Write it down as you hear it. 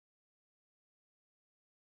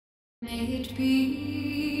May it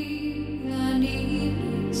be an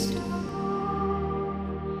evening star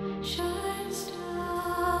shines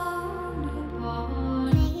down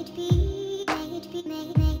upon. May it be, may it be, may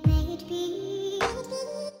it be, may it be,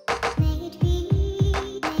 may it be,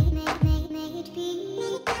 may it be.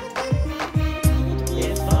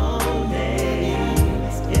 If only,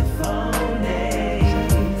 if only,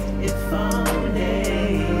 if only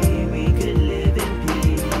we could live in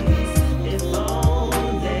peace. If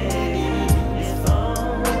only, if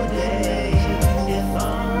only, if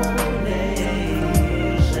only,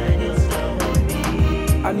 shine your star on me.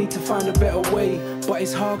 I need to find a better way, but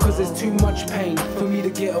it's hard cause there's too much pain for me to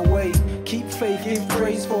get away. Keep faith, give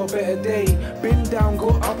praise for a better day. Been down,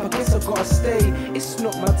 got up, I guess I gotta stay. It's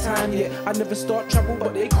not my time yet, I never start trouble,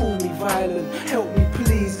 but they call me violent. Help me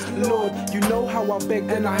please, Lord, you know how I beg,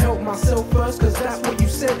 and I help myself first, cause that's what you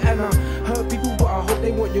said. And I hurt people, but I hope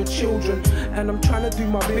they want your children, and I'm trying to do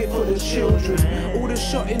my bit for the children. All the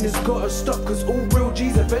shotting has gotta stop, cause all real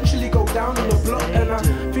G's eventually go down on the block. And I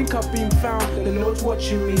think I've been found, the Lord's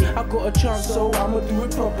watching me. I got a chance, so I'ma do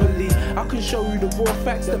it properly. I can show you the raw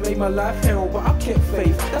facts that made my life hell, but I kept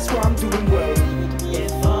faith, that's why I'm doing well.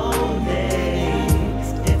 If only,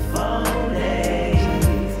 if only,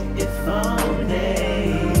 if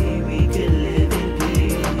only we could live in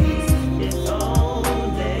peace. If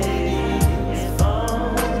only, if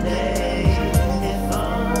only, if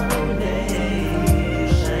only,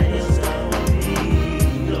 shine your star on me.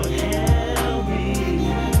 Lord help me,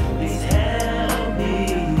 please help me,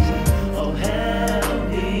 oh help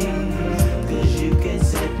me, cause you can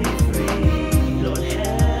set me free. Lord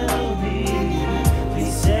help me,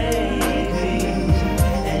 please save me,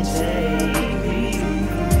 and take me,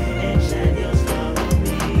 and shine your star on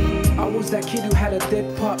me. I was that kid who had a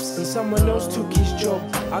dead pops, and someone else took his job.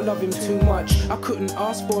 I love him too much, I couldn't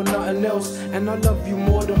ask for nothing else, and I love you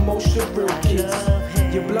more than most of real kids.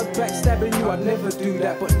 Your blood backstabbing you, I'd never do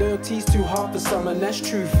that, but loyalty's too hard for some, and that's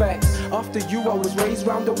true facts. After you, I was raised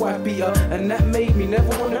round a wife beater, and that made me never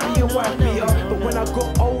wanna be a wife beater. But when I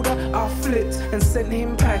got older, I flipped and sent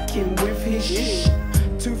him packing with his shit.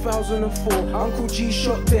 2004, Uncle G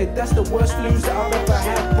shot dead, that's the worst news that I've ever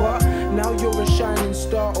had. But now you're a shining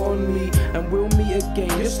star on me, and we'll meet again,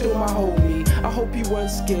 you're still my homie. I hope you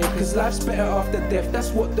weren't scared, cause life's better after death, that's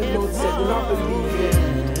what the Lord said, and I believe it.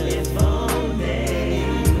 If only,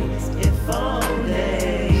 if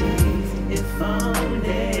only, if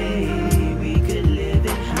only we could live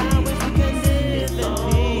in peace. If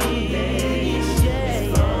only,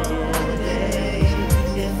 if only,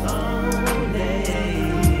 if only,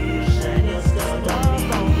 shine your star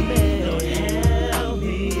on me. Lord help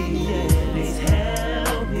me, please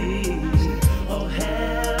help me, oh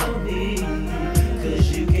help me, cause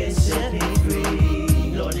you can set me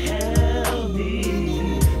free. Lord help me,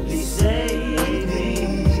 please save me,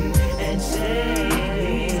 and save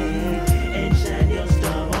me, and shine your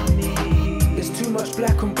star on me. There's too much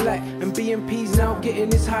black on black, and BMP's now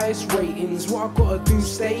getting its highest ratings. What I gotta do,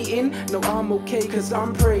 stay in? No, I'm okay, cause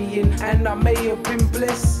I'm praying, and I may have been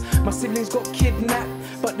blessed. My siblings got kidnapped,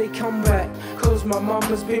 but they come back, cause my mum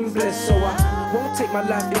has been blessed. So I won't take my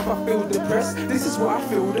life if I feel depressed. This is where I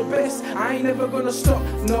feel the best, I ain't never gonna stop,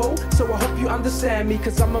 no. So I hope you understand me,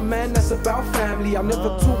 cause I'm a man that's about family. I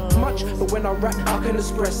never talk much, but when I rap I can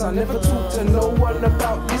express. I never talk to no one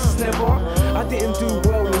about this, never. I didn't do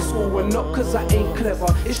well in school, and not cause I ain't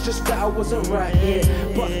clever, it's just that I wasn't right yet.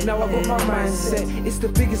 But now I got my mindset, it's the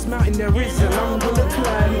biggest mountain there is, and I'm gonna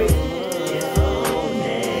climb it. If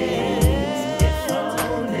only, if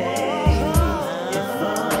only, if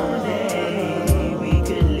only we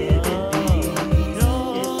could live in peace. If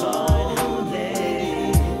only,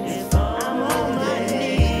 if only,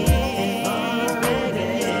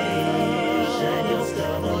 shine your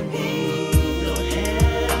star on me. Lord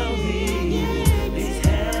help me, please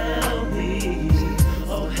help me,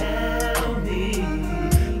 oh help me,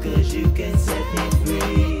 cause you can set me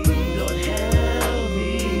free. Lord help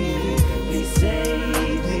me, please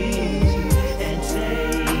save me, and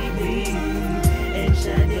take me, and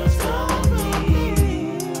shine your star on me.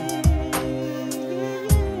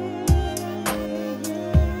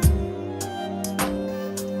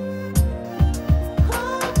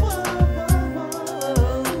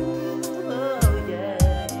 Oh, yeah,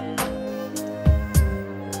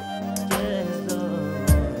 yes, Lord.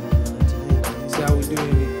 See how we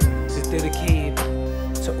doing it. This is dedicated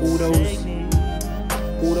to all those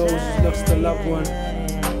who lost a loved one.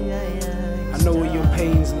 I know what your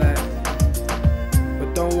pain's like,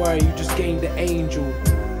 but don't worry, you just gained the angel.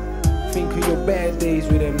 Think of your bad days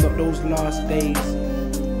with them, not those last days.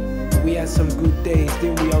 We had some good days,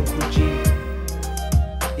 didn't we, Uncle G?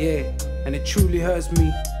 Yeah, and it truly hurts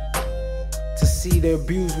me to see the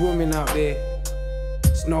abused women out there.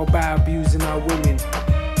 It's not about abusing our women.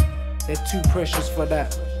 They're too precious for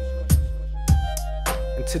that.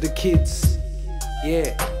 And to the kids,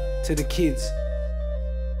 yeah, to the kids,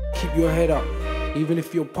 keep your head up. Even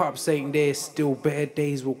if your pops ain't there, still better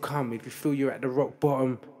days will come. If you feel you're at the rock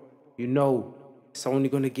bottom, you know it's only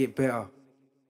gonna get better.